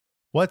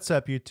What's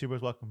up,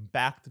 YouTubers? Welcome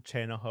back to the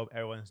channel. Hope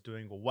everyone's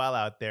doing well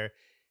out there.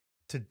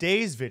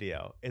 Today's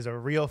video is a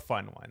real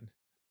fun one.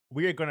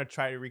 We are going to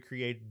try to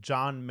recreate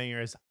John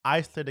Mayer's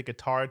isolated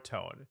guitar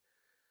tone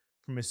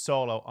from his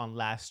solo on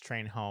Last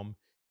Train Home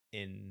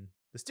in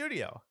the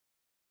studio.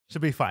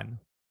 Should be fun.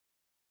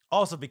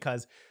 Also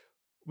because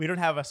we don't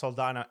have a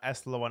Soldano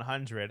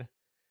SL100,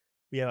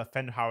 we have a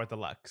Fender Hot Rod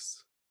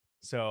Deluxe.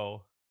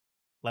 So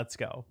let's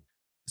go.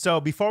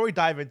 So before we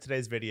dive into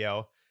today's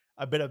video,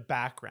 a bit of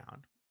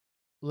background.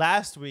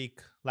 Last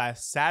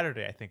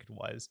Saturday, I think it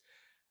was,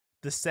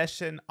 the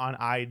session on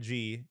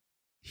IG,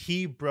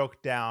 he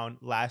broke down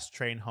Last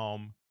Train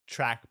Home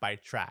track by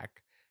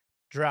track.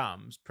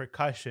 Drums,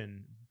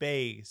 percussion,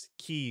 bass,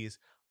 keys,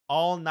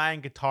 all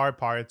 9 guitar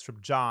parts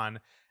from John,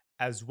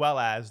 as well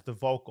as the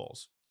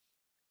vocals.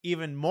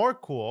 Even more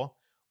cool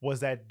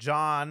was that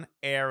John,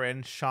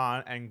 Aaron,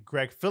 Sean, and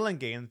Greg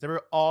Fillinganes, they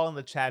were all in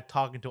the chat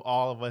talking to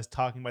all of us,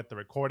 talking about the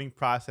recording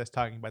process,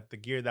 talking about the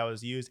gear that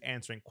was used,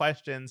 answering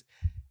questions,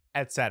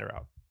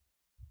 etc.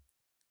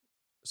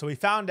 So we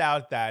found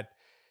out that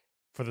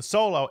for the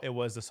solo, it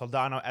was the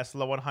Soldano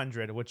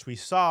SL100, which we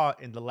saw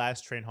in the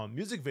Last Train Home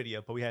music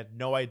video, but we had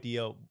no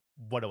idea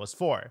what it was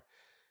for.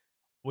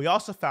 We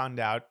also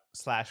found out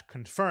 /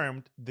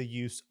 confirmed the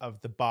use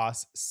of the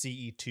Boss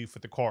CE2 for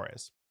the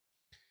chorus.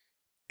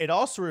 It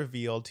also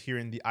revealed here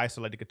in the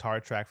isolated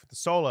guitar track for the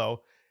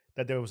solo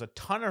that there was a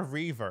ton of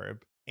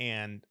reverb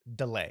and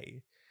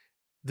delay.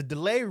 The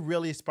delay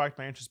really sparked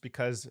my interest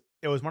because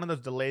it was one of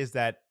those delays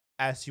that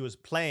as he was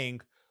playing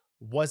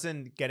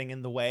wasn't getting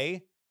in the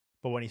way,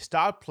 but when he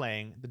stopped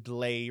playing, the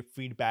delay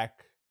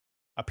feedback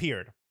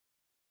appeared.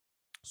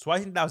 So I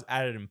think that was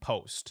added in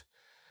post,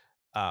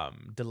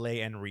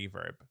 delay and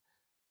reverb.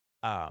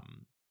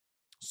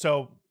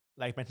 So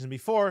like mentioned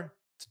before,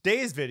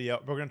 today's video,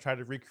 we're going to try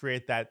to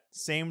recreate that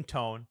same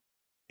tone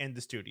in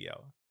the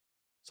studio.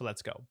 So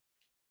let's go.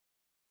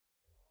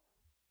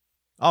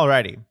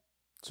 Alrighty.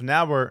 So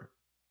now we're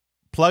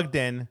plugged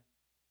in,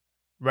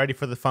 ready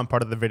for the fun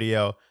part of the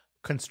video,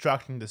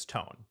 constructing this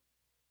tone.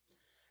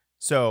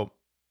 So,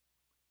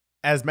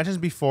 as mentioned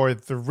before,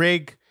 the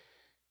rig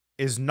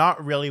is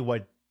not really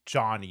what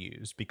John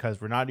used because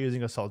we're not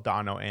using a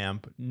Soldano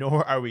amp,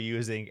 nor are we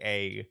using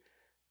a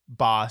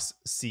Boss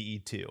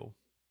CE2.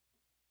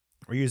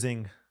 We're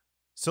using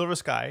Silver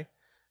Sky,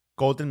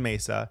 Golden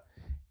Mesa,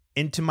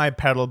 into my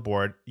pedal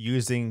board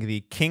using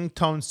the King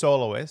Tone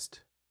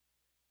Soloist,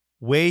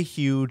 Way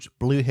Huge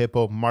Blue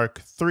Hippo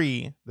Mark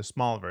III, the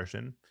small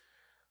version,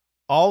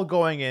 all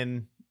going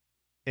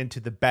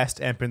into the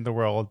best amp in the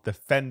world, the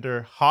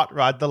Fender Hot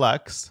Rod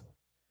Deluxe,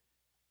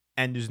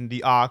 and using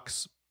the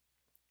aux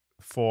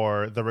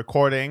for the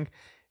recording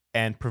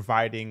and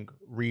providing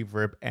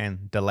reverb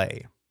and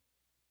delay.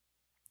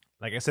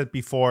 Like I said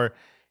before,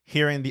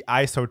 hearing the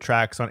ISO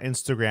tracks on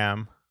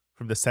Instagram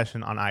from the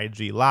session on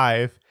IG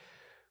Live,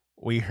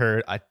 we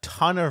heard a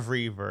ton of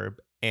reverb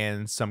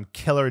and some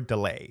killer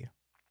delay.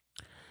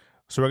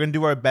 So we're going to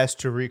do our best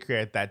to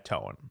recreate that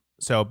tone.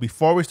 So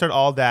before we start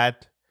all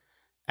that,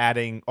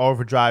 adding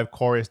overdrive,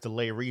 chorus,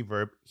 delay,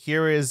 reverb,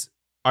 here is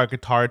our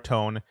guitar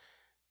tone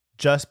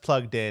just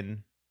plugged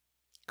in,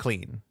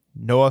 clean.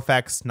 No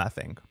effects,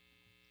 nothing.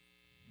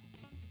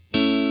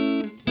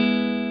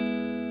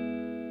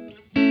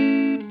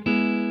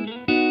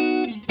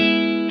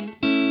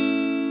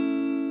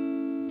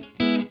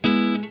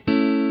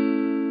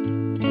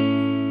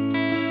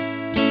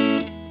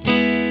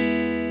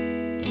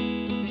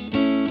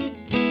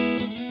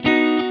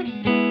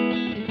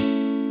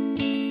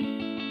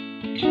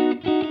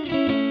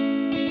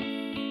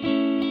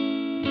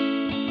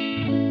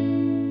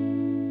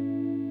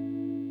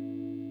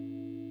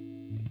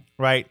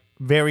 Right?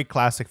 Very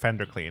classic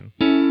Fender clean.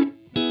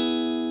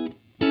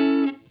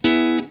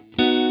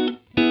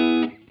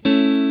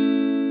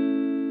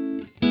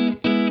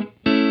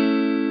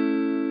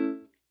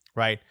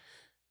 Right?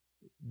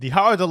 The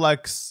Hot Rod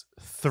Deluxe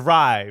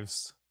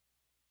thrives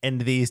in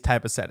these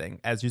type of setting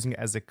as using it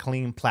as a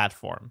clean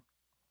platform.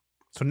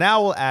 So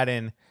now we'll add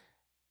in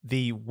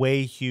the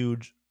Way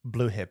Huge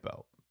Blue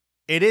Hippo.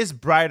 It is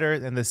brighter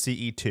than the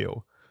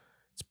CE2.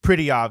 It's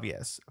pretty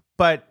obvious,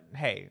 but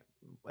hey,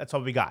 that's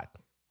what we got.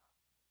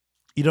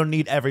 You don't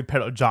need every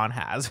pedal John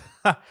has.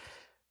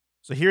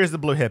 So here's the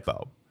Blue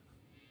Hippo.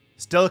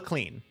 Still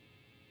clean.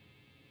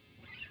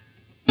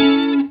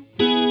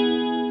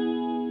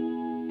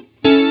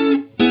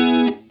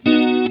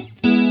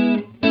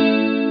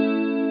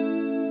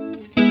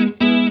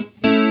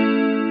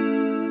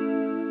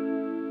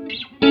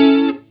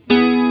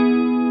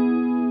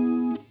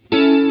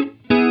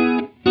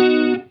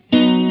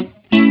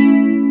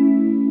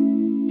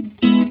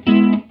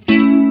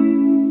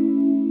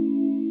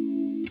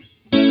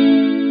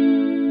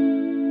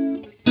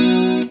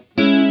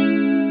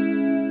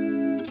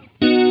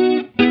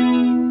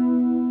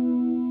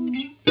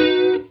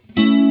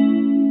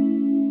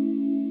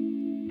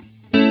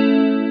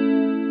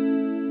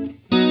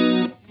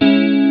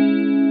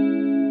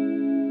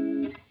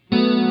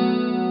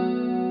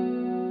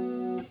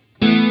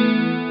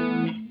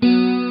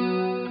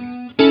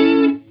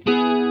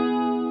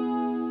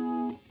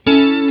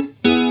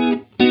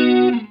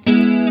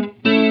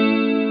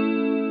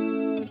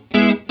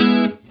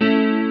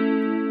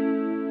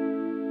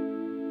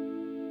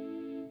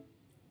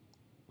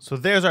 So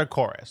there's our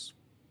chorus.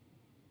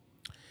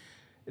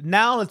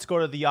 Now let's go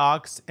to the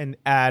aux and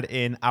add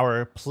in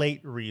our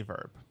plate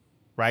reverb,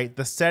 right?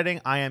 The setting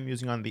I am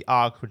using on the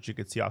aux, which you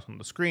can see also on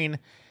the screen,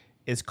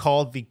 is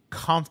called the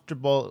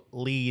comfortable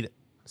lead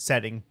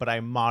setting, but I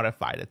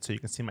modified it so you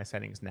can see my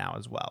settings now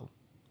as well.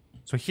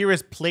 So here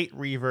is plate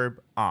reverb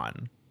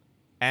on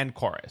and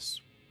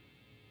chorus.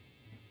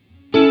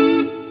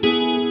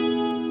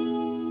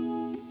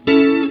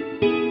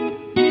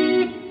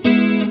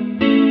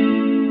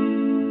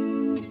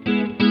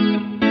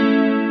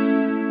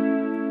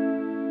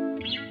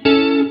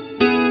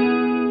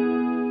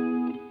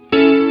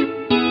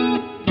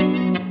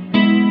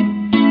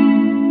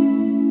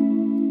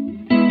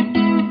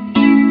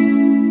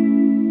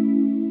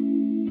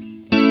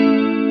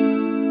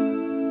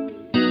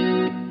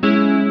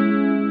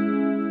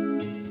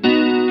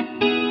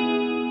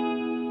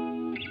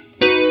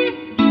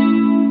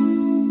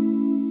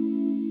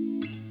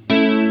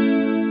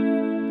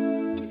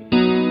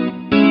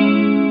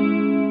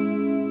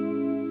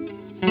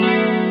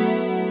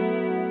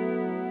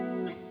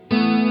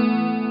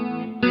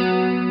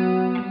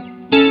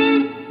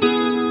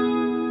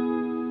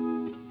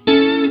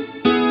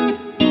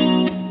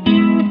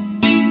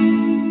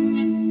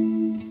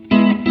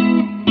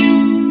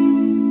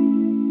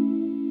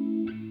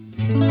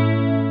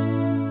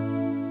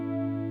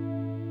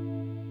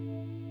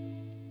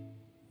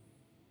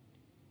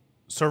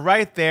 So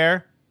right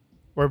there,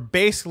 we're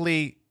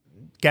basically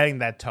getting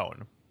that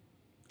tone.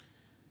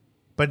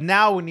 But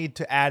now we need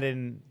to add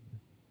in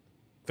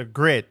the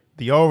grit,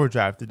 the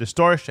overdrive, the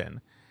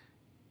distortion.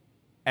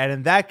 And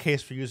in that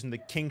case, we're using the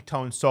King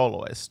Tone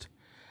Soloist.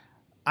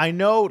 I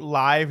know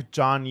live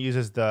John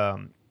uses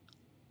the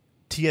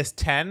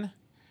TS10,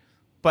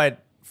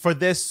 but for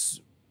this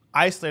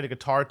isolated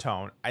guitar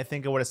tone, I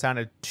think it would have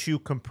sounded too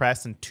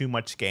compressed and too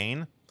much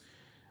gain.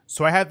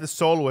 So I had the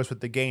Soloist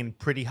with the gain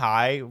pretty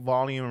high,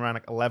 volume around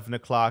like 11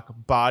 o'clock,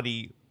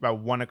 body about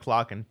 1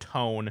 o'clock, and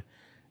tone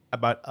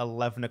about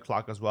 11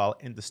 o'clock as well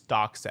in the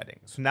stock setting.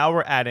 So now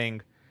we're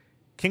adding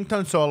King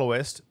Tone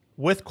Soloist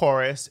with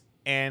chorus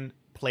and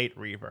plate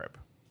reverb.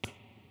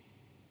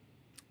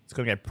 It's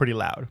going to get pretty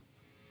loud.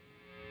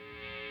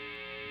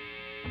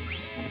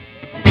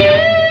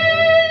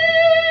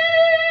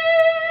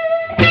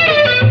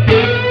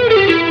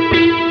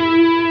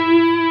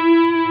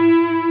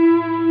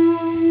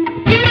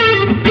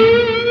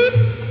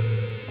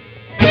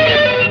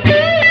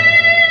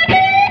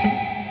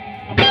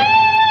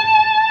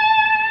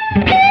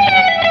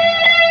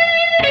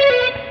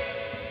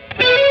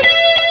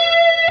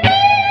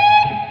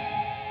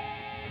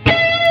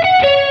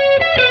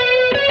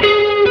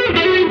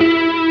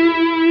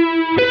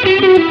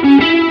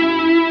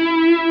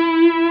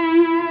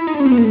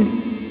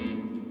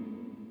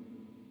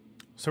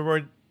 So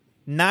we're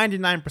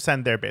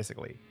 99% there,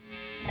 basically.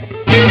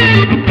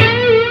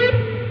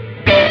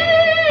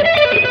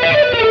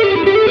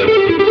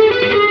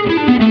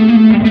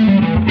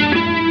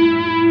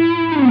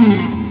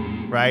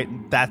 Right?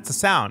 That's the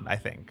sound, I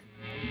think.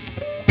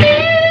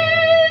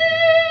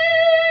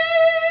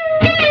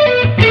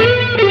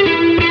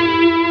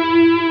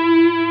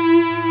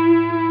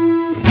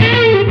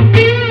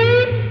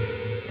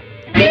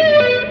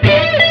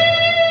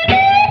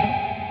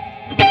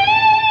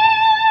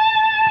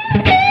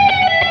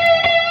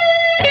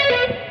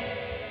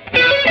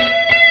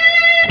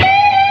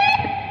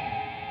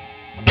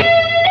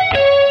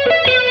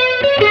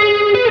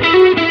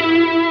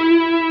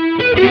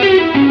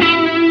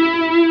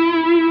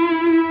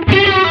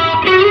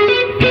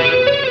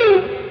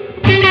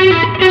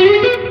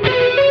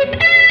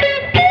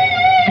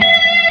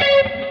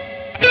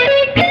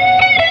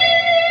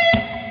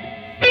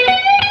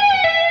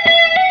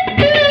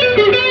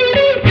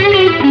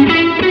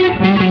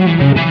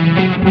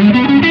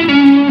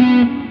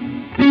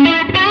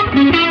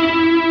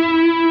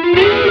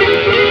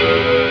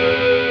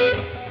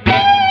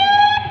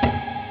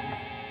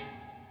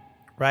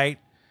 Right?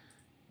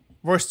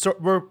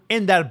 We're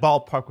in that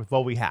ballpark with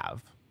what we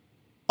have.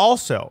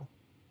 Also,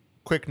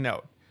 quick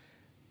note,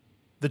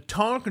 the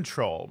tone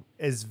control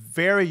is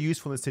very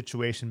useful in this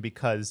situation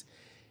because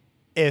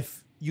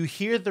if you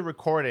hear the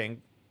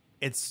recording,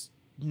 it's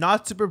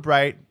not super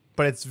bright,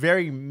 but it's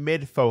very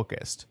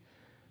mid-focused.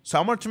 So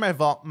I'm going to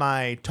turn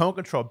my tone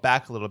control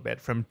back a little bit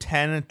from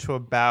 10 to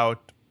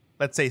about,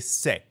 let's say,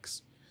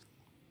 6.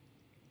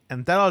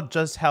 And that'll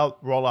just help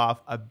roll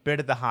off a bit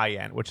of the high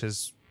end, which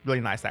is really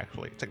nice,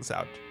 actually. Check this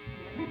out.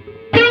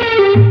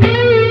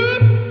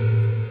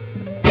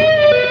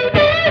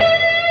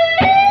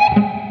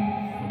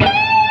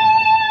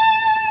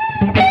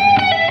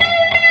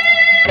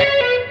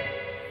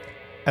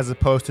 As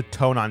opposed to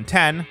tone on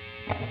 10.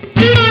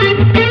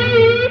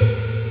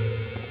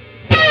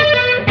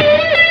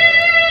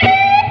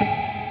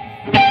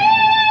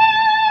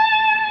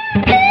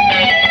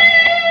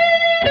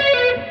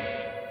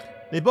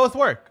 They both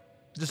work.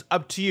 Just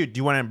up to you. Do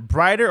you want it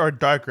brighter or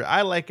darker?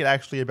 I like it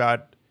actually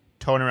about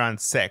tone around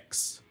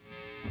 6.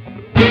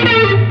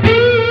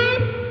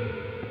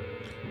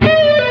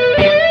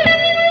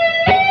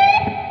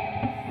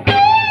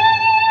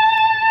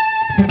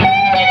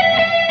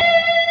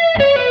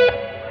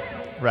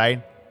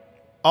 right?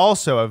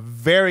 Also, a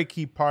very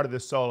key part of the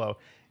solo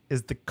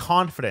is the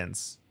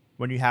confidence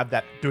when you have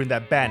that doing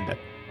that bend.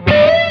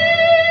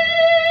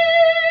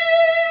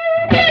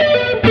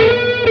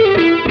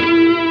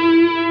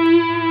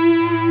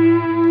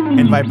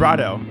 And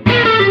vibrato.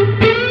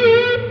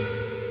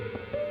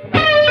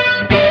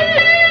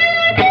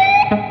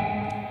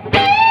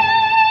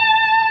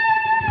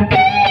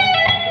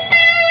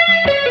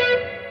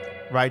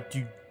 Right?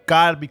 You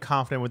gotta be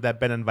confident with that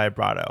bend and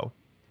vibrato.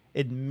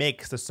 It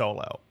makes the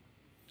solo.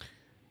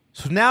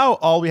 So now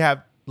all we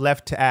have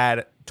left to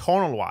add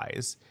tonal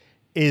wise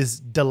is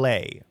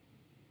delay.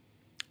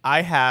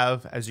 I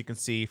have, as you can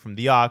see from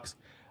the aux,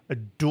 a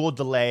dual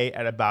delay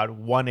at about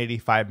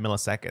 185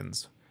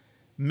 milliseconds.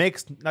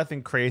 Makes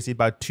nothing crazy,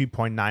 about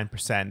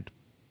 2.9%.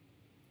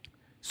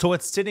 So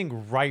it's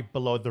sitting right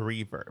below the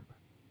reverb,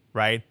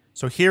 right?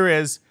 So here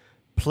is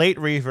plate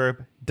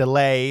reverb,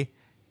 delay,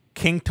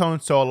 King Tone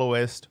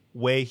Soloist,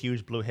 way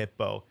huge blue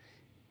hippo,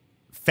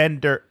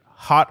 Fender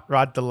Hot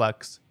Rod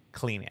Deluxe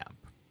clean amp.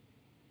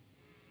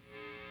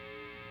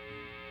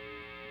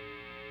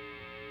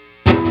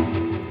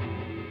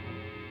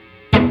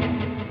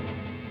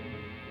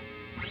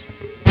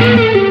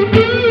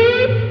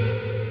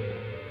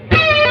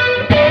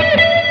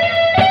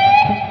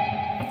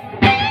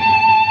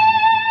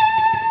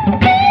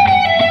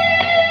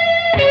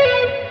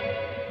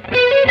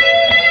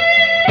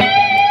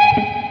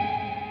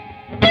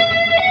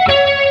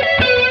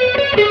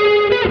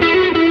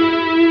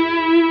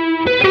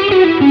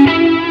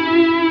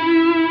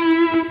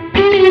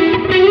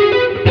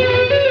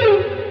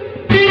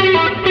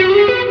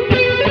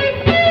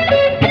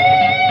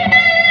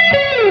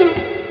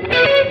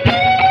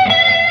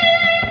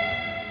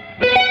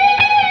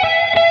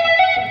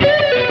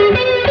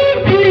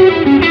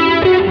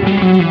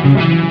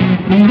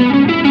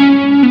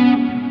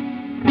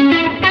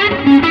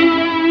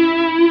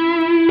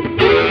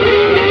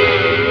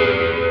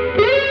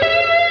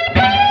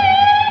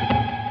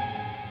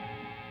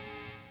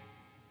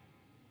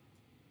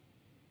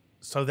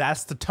 So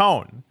that's the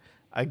tone.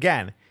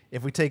 Again,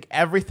 if we take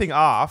everything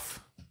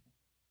off,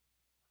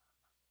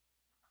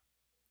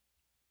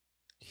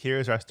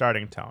 here's our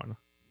starting tone.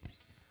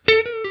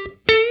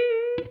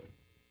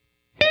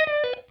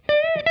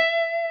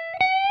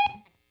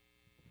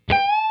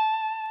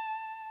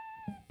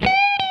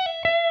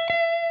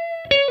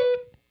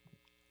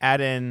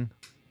 Add in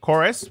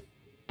chorus.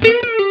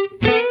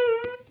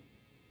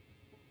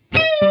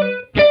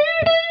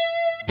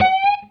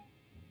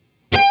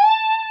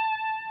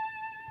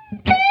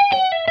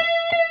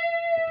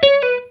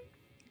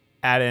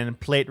 Add in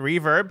plate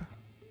reverb.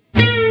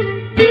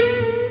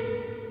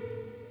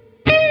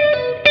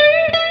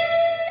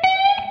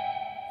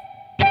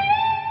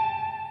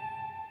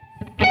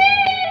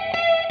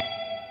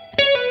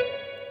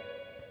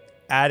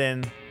 Add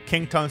in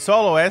King Tone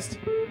Soloist.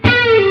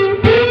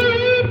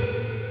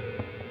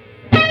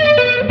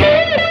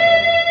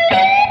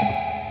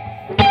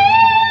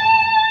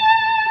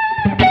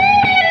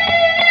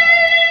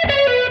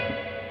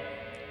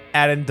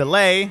 Add in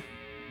delay.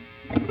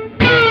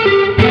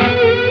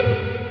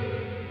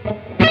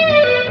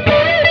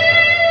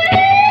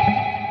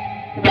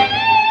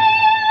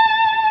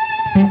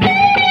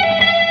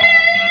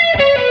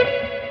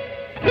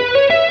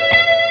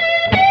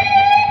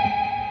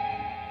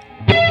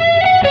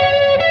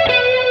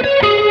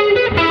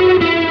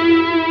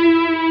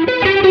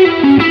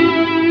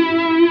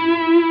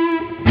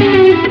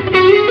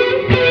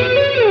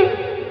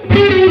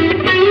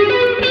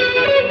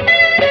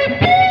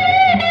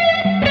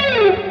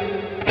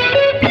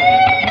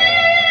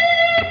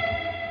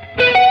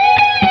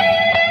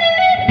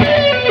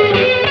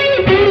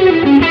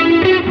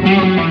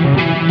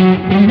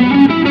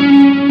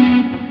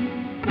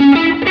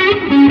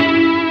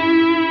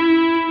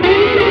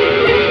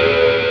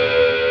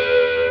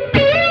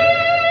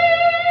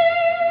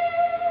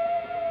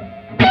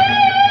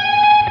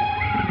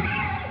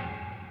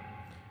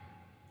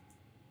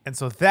 And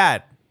so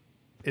that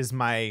is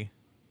my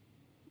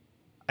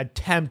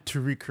attempt to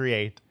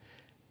recreate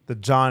the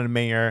John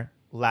Mayer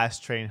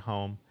Last Train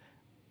Home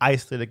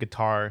isolated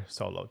guitar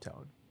solo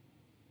tone.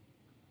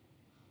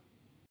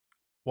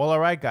 Well,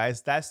 all right,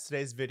 guys, that's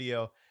today's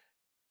video,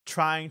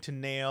 trying to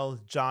nail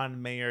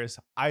John Mayer's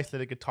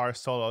isolated guitar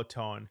solo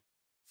tone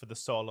for the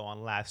solo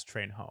on Last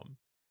Train Home.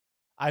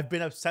 I've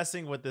been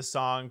obsessing with this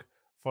song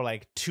for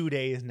like 2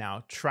 days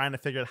now, trying to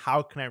figure out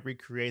how can I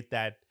recreate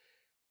that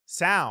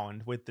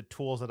sound with the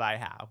tools that I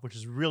have, which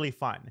is really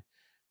fun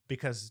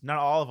because not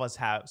all of us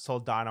have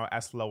Soldano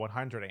SLO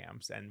 100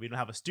 amps and we don't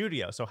have a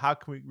studio. So how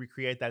can we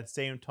recreate that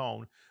same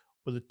tone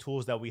with the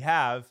tools that we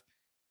have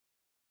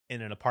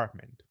in an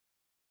apartment,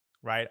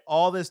 right?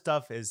 All this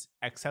stuff is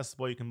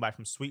accessible. You can buy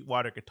from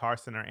Sweetwater, Guitar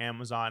Center,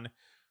 Amazon.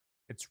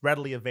 It's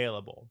readily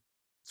available.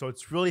 So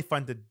it's really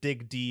fun to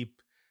dig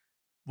deep,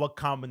 what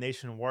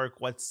combination work,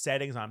 what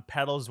settings on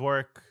pedals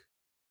work,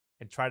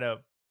 and try to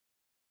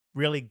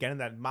really get in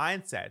that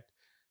mindset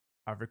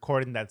of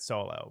recording that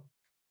solo.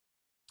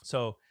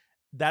 So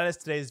that is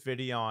today's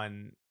video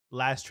on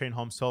last train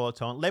home solo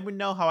tone. Let me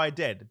know how I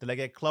did. Did I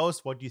get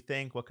close? What do you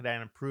think? What could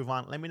I improve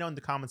on? Let me know in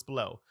the comments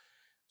below.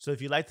 So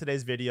if you liked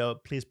today's video,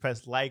 please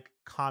press like,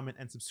 comment,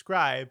 and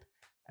subscribe,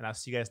 and I'll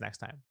see you guys next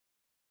time.